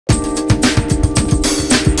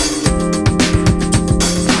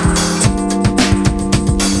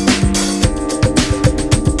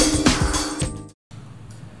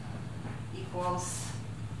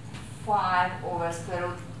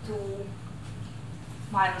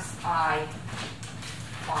minus I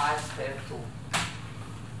 5 square root 2.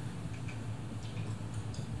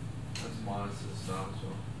 That's minus the start as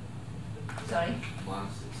well. Sorry?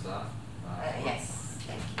 Minus the start. Yes,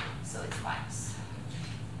 thank you. So it's minus.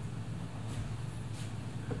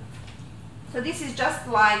 So this is just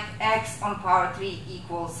like x on power 3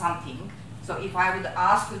 equals something. So if I would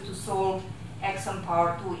ask you to solve x on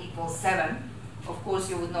power 2 equals 7, of course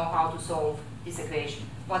you would know how to solve this equation.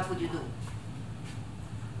 What would you do?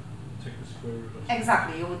 Take the square root of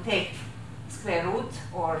Exactly, you would take square root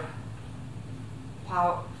or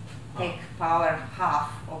power, take power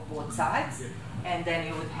half of both sides, and then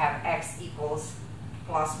you would have x equals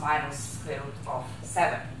plus minus square root of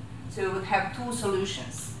 7. So you would have two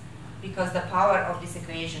solutions because the power of this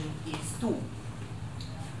equation is 2.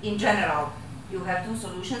 In general, you have two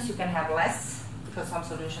solutions. You can have less because some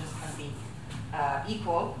solutions can be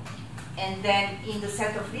equal. And then in the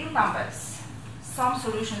set of real numbers, some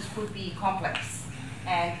solutions could be complex.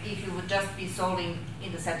 And if you would just be solving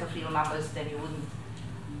in the set of real numbers, then you wouldn't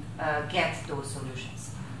get those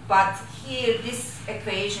solutions. But here, this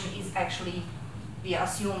equation is actually, we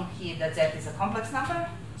assume here that z is a complex number,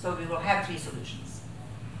 so we will have 3 solutions.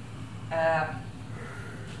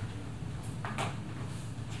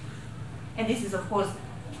 And this is, of course,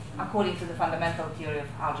 according to the fundamental theory of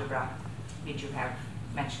algebra, which you have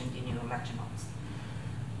mentioned in your lecture notes.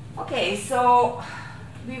 Okay, so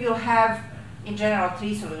we will have, in general,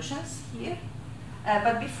 3 solutions here.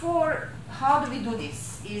 But before, how do we do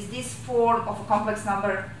this? Is this form of a complex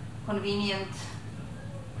number convenient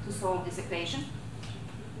to solve this equation?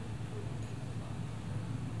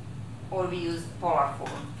 Or we use polar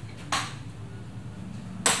form?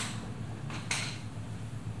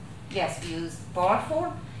 Yes, we use polar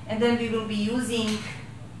form, and then we will be using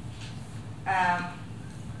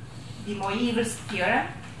the Moivre's theorem,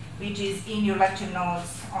 which is in your lecture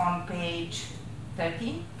notes on page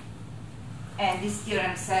 13. And this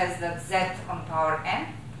theorem says that z on power n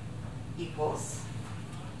equals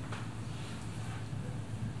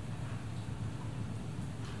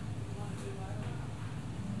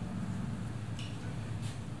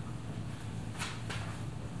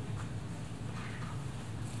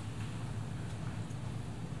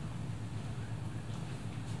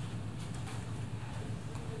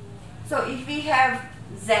so if we have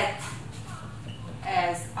z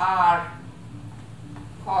as r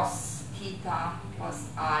cos theta plus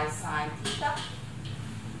I sine theta,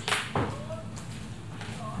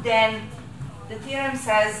 then the theorem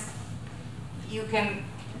says you can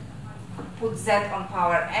put z on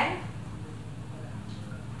power n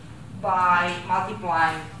by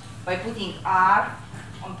multiplying, by putting r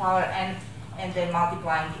on power n and then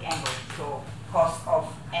multiplying the angle. So cos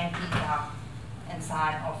of n theta and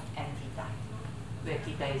sine of n theta, where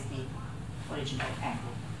theta is the original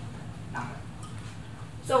angle number.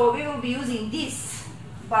 So we will be using this,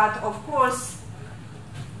 but of course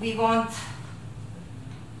we want,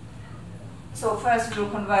 so first we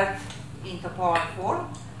will convert into power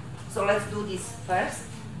form. So let's do this first,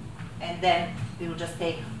 and then we will just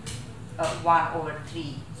take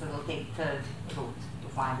 1/3, so we'll take third root to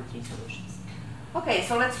find the 3 solutions. Okay,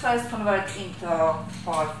 so let's first convert into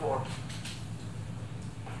power form.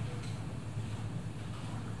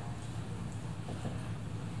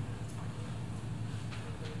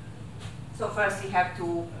 So first we have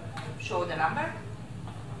to show the number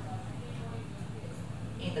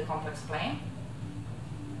in the complex plane.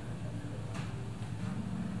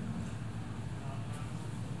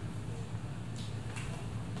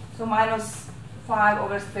 So minus 5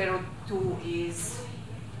 over square root 2 is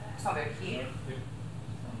somewhere here.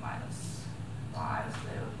 So minus 5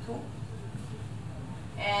 square root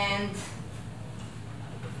 2. And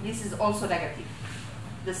this is also negative,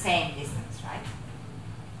 the same distance, right?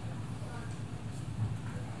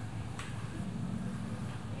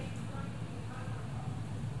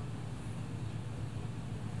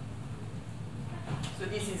 So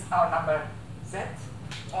this is our number z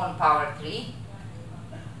on power 3.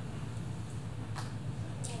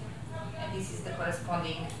 And this is the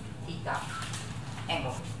corresponding theta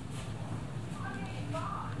angle.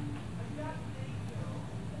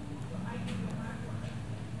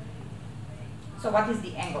 So what is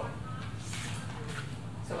the angle?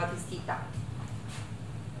 So what is theta?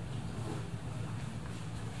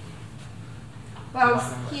 Well,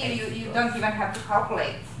 here you don't even have to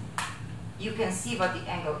calculate. You can see what the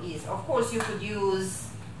angle is. Of course, you could use,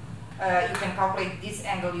 you can calculate this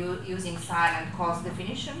angle using sine and cos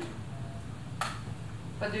definition.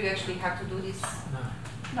 But do you actually have to do this? No.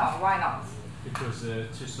 No, why not? Because the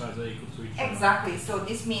two sides are equal to each other. Exactly. So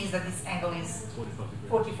this means that this angle is 45 degrees.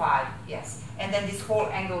 45. Yes. And then this whole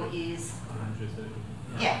angle is 130.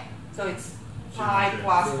 yeah. So it's 5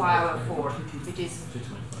 plus 5 over 4, which is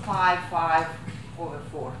 5 over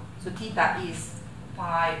 4. So theta is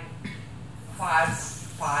 5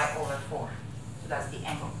 over 4. So that's the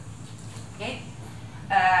angle. Okay.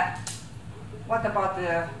 What about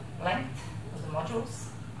the length of the modules?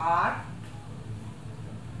 R.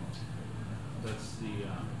 That's the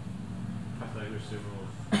Pythagoras theorem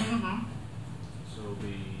of. So it'll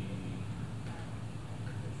be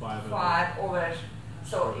 5 over.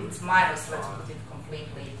 So it's minus. Let's put it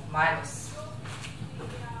completely. Minus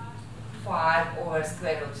 5 over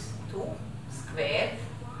square root 2 squared,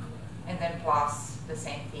 and then plus the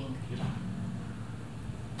same thing. Yep.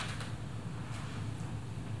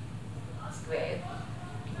 Squared,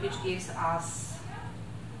 which gives us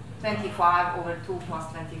 25 over 2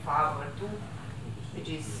 plus 25 over 2, which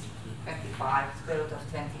is 25, square root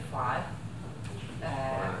of 25,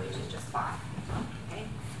 which is just 5. Okay.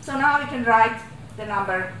 So now we can write the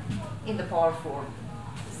number in the power form,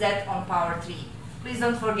 z on power 3. Please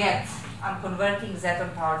don't forget, I'm converting z on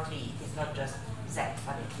power 3. It is not just z,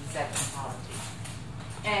 but it is z on power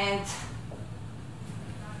 3. And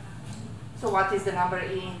so what is the number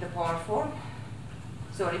in the polar form?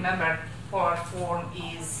 So remember, polar form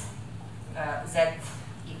is z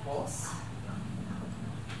equals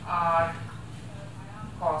r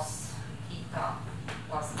cos theta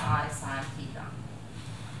plus I sin theta.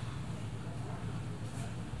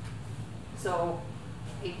 So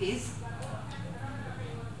it is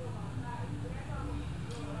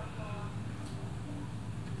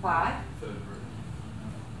 5, Third root.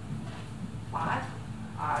 5,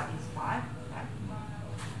 r is 5,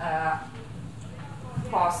 right?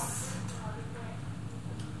 Cos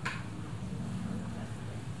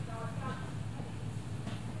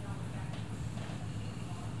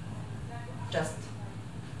just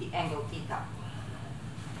the angle theta.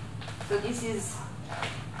 So this is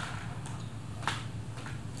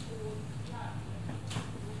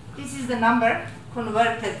the number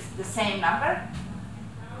converted, the same number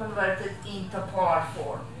converted into polar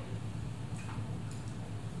form.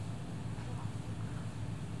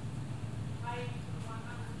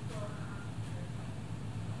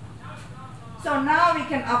 So now we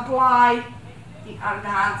can apply the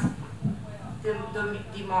Argand de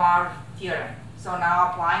Moivre theorem. So now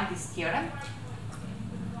applying this theorem,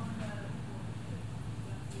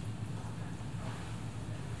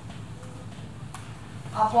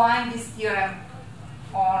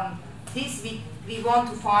 on this, we want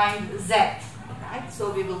to find z, right?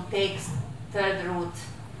 So we will take third root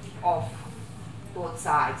of both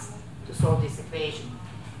sides to solve this equation.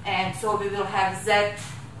 And so we will have z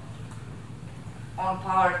on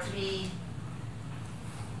power 3,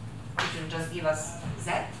 which will just give us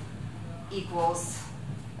z, equals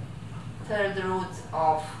third root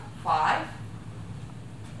of 5,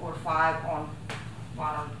 or 5 on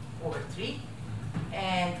 1 over 3,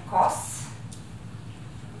 and cos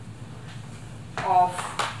of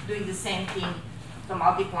doing the same thing, so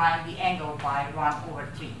multiplying the angle by 1 over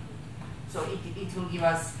 3. So it will give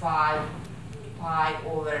us 5 pi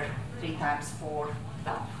over 3 times 4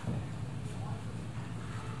 tau.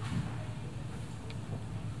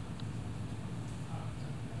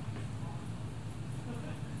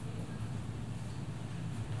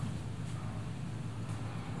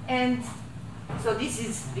 And so this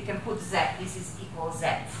is, we can put z, this is equal z.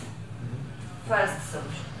 First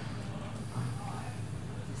solution.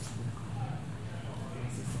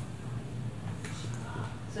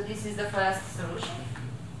 So this is the first solution.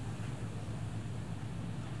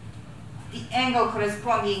 The angle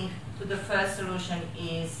corresponding to the first solution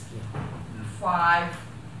is 5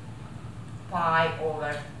 pi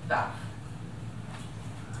over 12.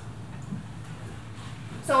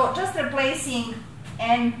 So just replacing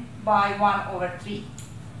n by 1 over 3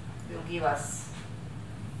 will give us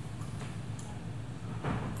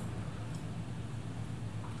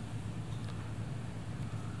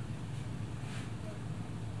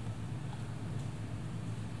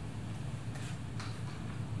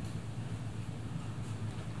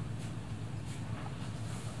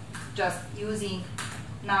just using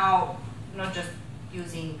now, not just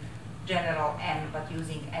using general n, but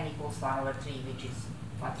using n equals 1 over 3, which is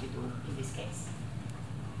what you do in this case.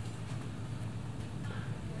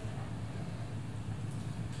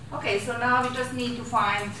 Okay, so now we just need to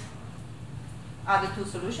find other two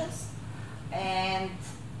solutions, and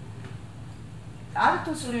the other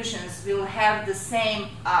two solutions will have the same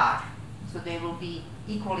r, so they will be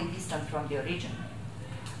equally distant from the origin.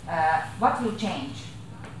 What will change?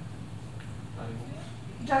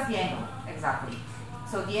 Just the angle, exactly.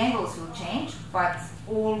 So the angles will change, but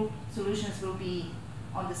all solutions will be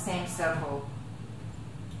on the same circle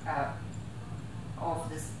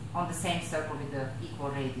on the same circle with the equal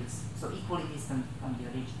radius, so equally distant from the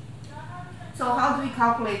origin. So how do we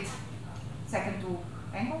calculate second two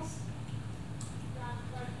angles?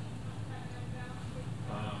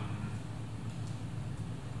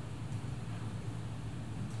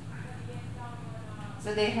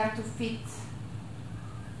 So they have to fit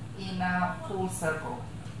in a full circle.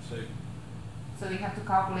 So we have to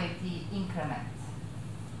calculate the increment.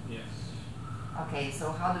 Yes. Okay,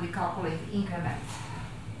 so how do we calculate the increment?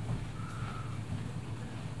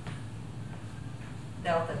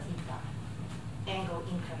 Delta theta, angle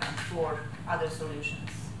increment for other solutions.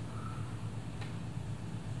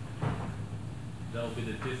 That will be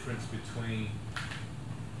the difference between.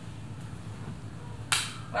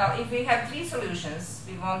 Well, if we have three solutions,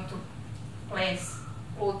 we want to place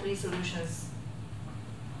all three solutions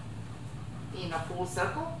in a full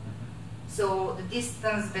circle. So the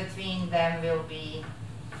distance between them will be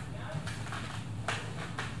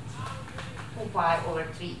 2 pi over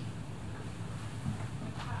 3.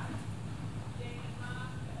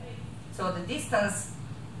 So the distance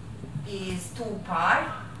is 2 pi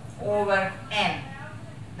over n,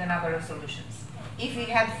 the number of solutions. If we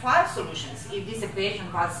had 5 solutions, if this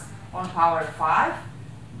equation was on power 5,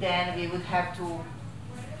 then we would have to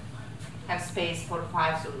have space for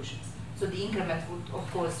 5 solutions. So the increment would,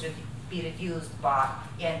 of course, be reduced by,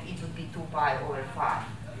 and it would be 2 pi over 5.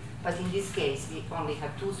 But in this case, we only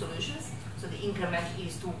have 2 solutions, so the increment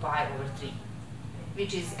is 2 pi over 3,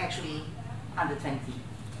 which is actually under 20.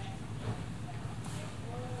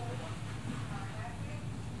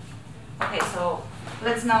 Okay, so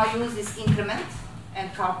let's now use this increment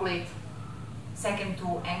and calculate second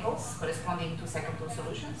two angles corresponding to second two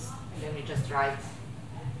solutions. And then we just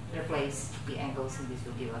replace the angles, and this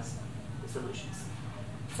will give us the solutions.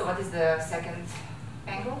 So what is the second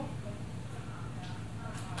angle?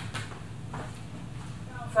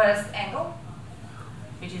 First angle,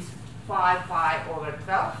 which is 5 pi over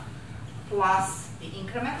 12, plus the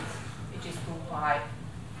increment, which is 2 pi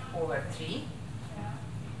over 3.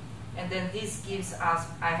 And then this gives us,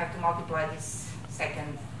 I have to multiply this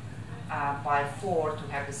second by 4 to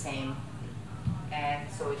have the same. And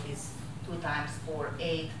so it is 2 times 4,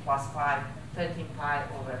 8, plus 5, 13 pi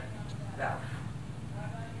over 12.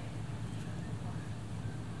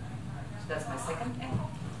 So that's my second angle.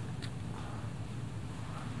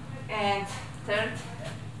 And third,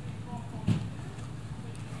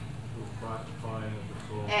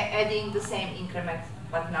 adding the same increment,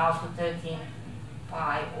 but now to 13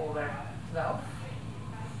 pi over 12,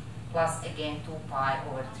 plus again 2 pi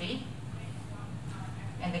over 3.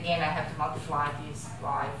 And again I have to multiply this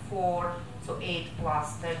by 4, so 8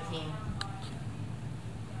 plus 13,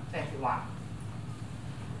 21.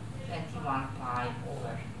 21 pi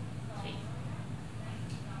over 3.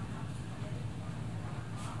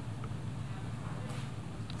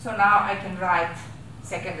 So now I can write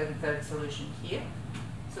second and third solution here.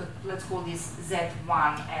 So let's call this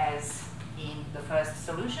Z1 as in the first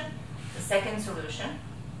solution. The second solution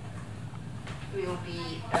will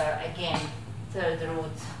be again third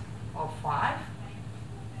root of 5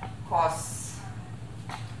 cos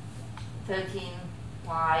 13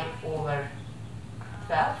 pi over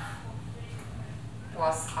 12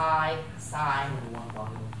 plus I sine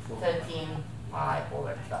 13 pi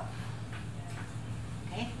over 12.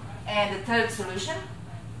 Okay, and the third solution,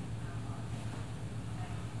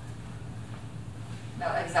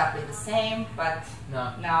 well, exactly the same, but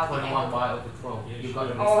No, now 21 pi over 12. Yeah, You got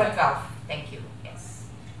it. over 12. Thank you. Yes.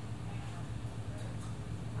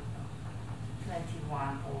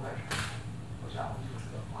 21 over 12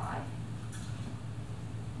 pi.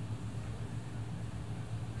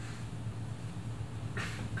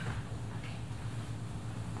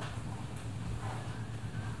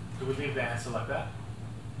 Do we leave the answer like that?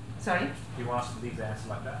 Sorry? Do you want us to leave the answer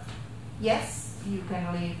like that? Yes, you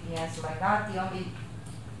can leave the answer like that. The only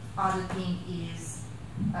other thing is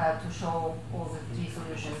to show all the three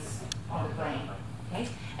solutions on the plane. Okay?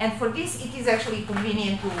 And for this, it is actually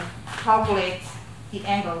convenient to calculate the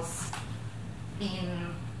angles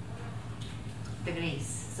in degrees.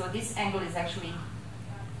 So this angle is actually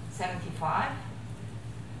 75.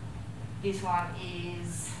 This one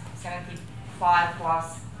is 75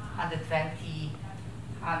 plus 120,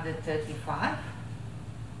 135.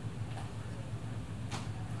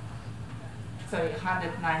 Sorry,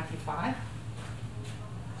 195.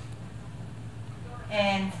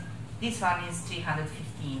 And this one is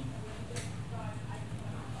 315.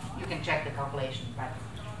 You can check the calculation, but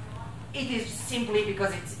it is simply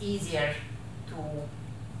because it's easier to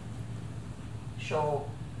show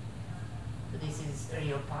this is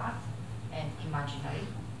real part and imaginary.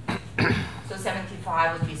 So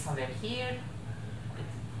 75 would be somewhere here,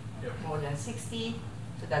 Yep. more than 60,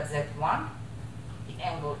 so that's Z1. The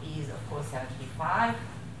angle is of course 75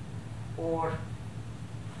 or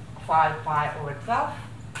 5 pi over 12.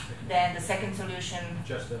 Then the second solution,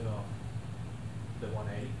 Just in the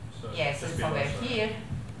 180. So yes, so just it's below somewhere that. here,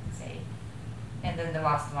 say, and then the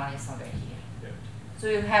last one is somewhere here. Yep. So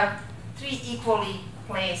you have 3 equally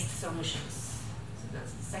placed solutions. So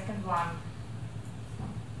that's the second one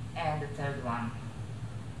and the third one.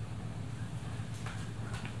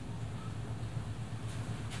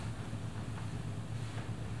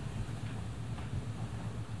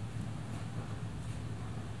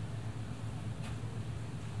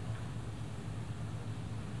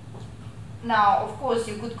 Now, of course,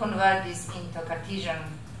 you could convert this into Cartesian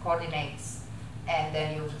coordinates, and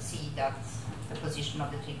then you would see that the position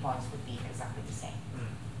of the 3 points would be exactly the same.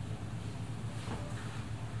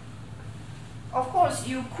 Of course,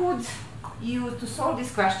 you could use, to solve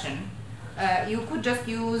this question, you could just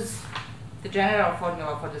use the general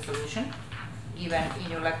formula for the solution, given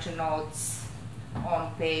in your lecture notes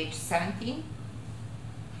on page 17,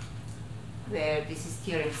 where this is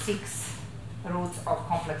theorem 6, roots of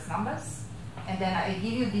complex numbers. And then I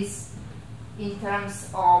give you this in terms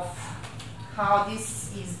of how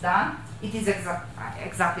this is done. It is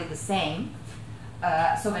exactly the same.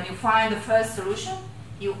 So when you find the first solution,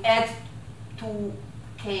 you add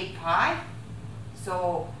 2k pi,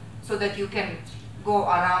 so that you can go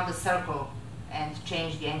around the circle and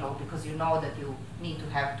change the angle, because you know that you need to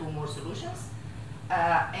have 2 more solutions.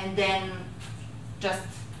 And then just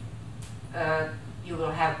you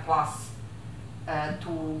will have plus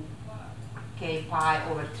 2k pi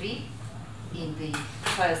over 3 in the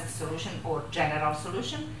first solution or general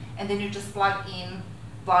solution, and then you just plug in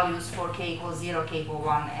values for k equals 0, k equals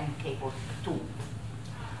 1, and k equals 2.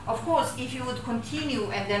 Of course, if you would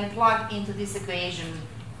continue and then plug into this equation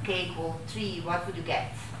k equals 3, what would you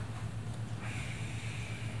get?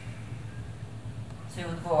 So you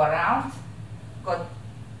would go around, got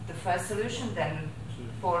the first solution, then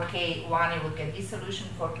for k1 you would get this solution,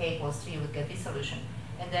 for k equals 3 you would get this solution,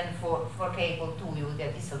 and then for k equals 2 you would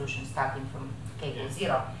get this solution starting from k equals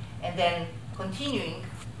 0. And then continuing,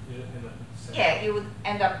 yeah, you would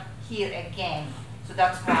end up here again. So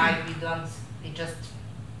that's why we just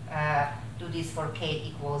do this for k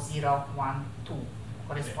equals 0, 1, 2,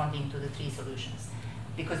 corresponding to the 3 solutions,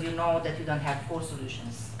 because you know that you don't have 4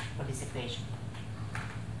 solutions for this equation.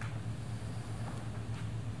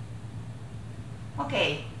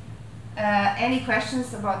 Okay, any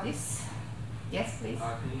questions about this? Yes, please.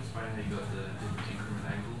 Can you explain how you got the different increment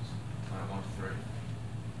angles? 1 to 3.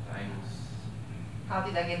 The angles. How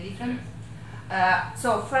did I get different?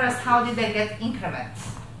 So first, how did I get increment?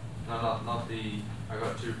 No, not the. I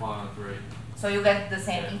got 2 pi on 3. So you get the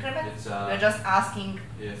same Yeah, increment? it's, You're just asking.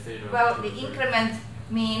 Yeah, theta. Well, 2 the to 3. increment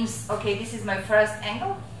means, okay, this is my first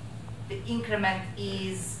angle. The increment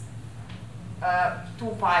is 2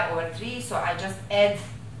 pi over 3, so I just add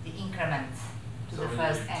the increment to So the when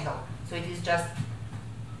first you- angle. So it is just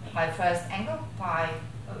my first angle, 5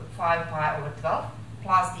 pi over 12,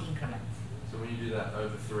 plus the increment. So when you do that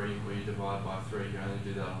over 3, where you divide by 3, you only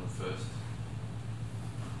do that on the first.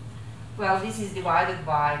 Well, this is divided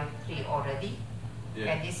by 3 already,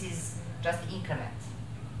 Yeah. and this is just the increment.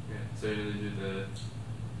 Yeah. So you only do the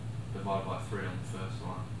divide by 3 on the first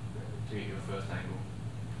one to get your first angle.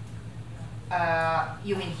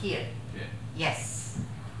 You mean here? Yeah. Yes.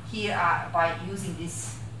 Here, by using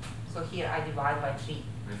this, so here I divide by 3,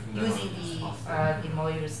 And from then on, using you just the plus De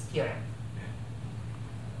Moivre's theorem.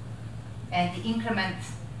 Yeah. And the increment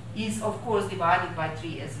is, of course, divided by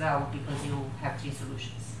 3 as well, because you have 3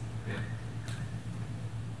 solutions. Yeah.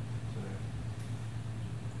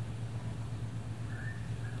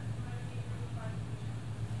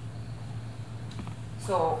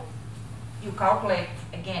 So you calculate,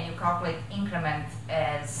 again, you calculate increment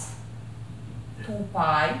as 2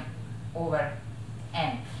 pi over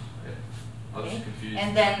n. Yeah. I was Okay? just confused.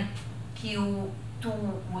 And then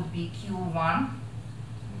Q2 would be Q1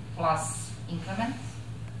 plus increment.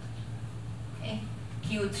 Okay?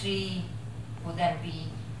 Q3 would then be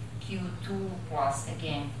Q2 plus,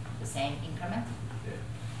 again, the same increment, Yeah.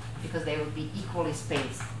 because they would be equally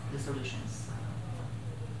spaced, the solutions.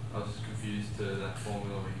 I was just confused to that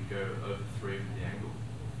formula where you go over 3 with the angle.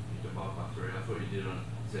 You divide by 3. I thought you did on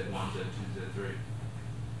Z1, Z2, Z3.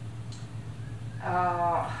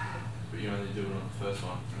 But you only do it on the first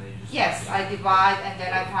one. And then you just Yes, I divide and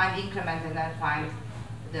then I find increment and then find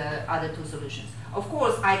the other two solutions. Of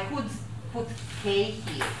course, I could put k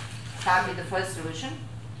here, start with the first solution,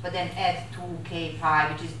 but then add 2k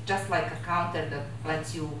pi, which is just like a counter that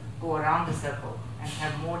lets you go around the circle and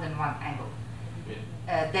have more than one angle.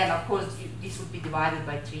 Then, of course, this would be divided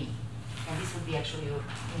by 3, and this would be actually your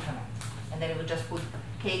increment. And then you would just put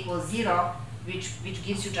k equals 0, which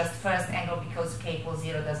gives you just first angle because k equals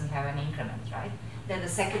 0 doesn't have an increment, right? Then the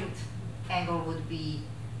second angle would be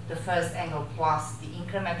the first angle plus the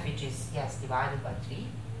increment, which is, yes, divided by 3.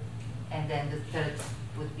 And then the third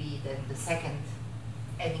would be then the second,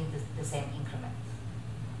 adding the same increment.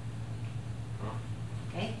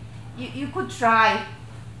 Okay? You could try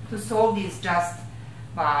to solve this just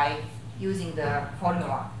by using the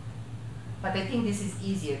formula. But I think this is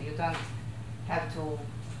easier. You don't have to,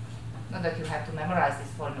 not that you have to memorize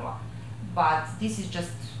this formula, but this is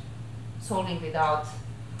just solving without,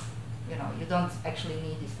 you don't actually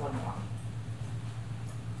need this formula.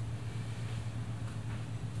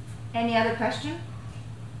 Any other question?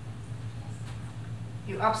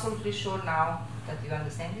 You're absolutely sure now that you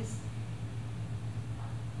understand this?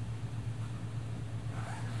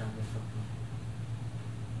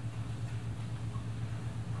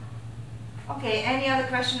 Okay, any other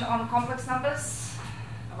question on complex numbers?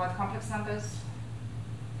 About complex numbers?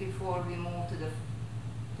 Before we move to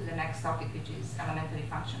the next topic, which is elementary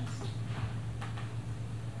functions.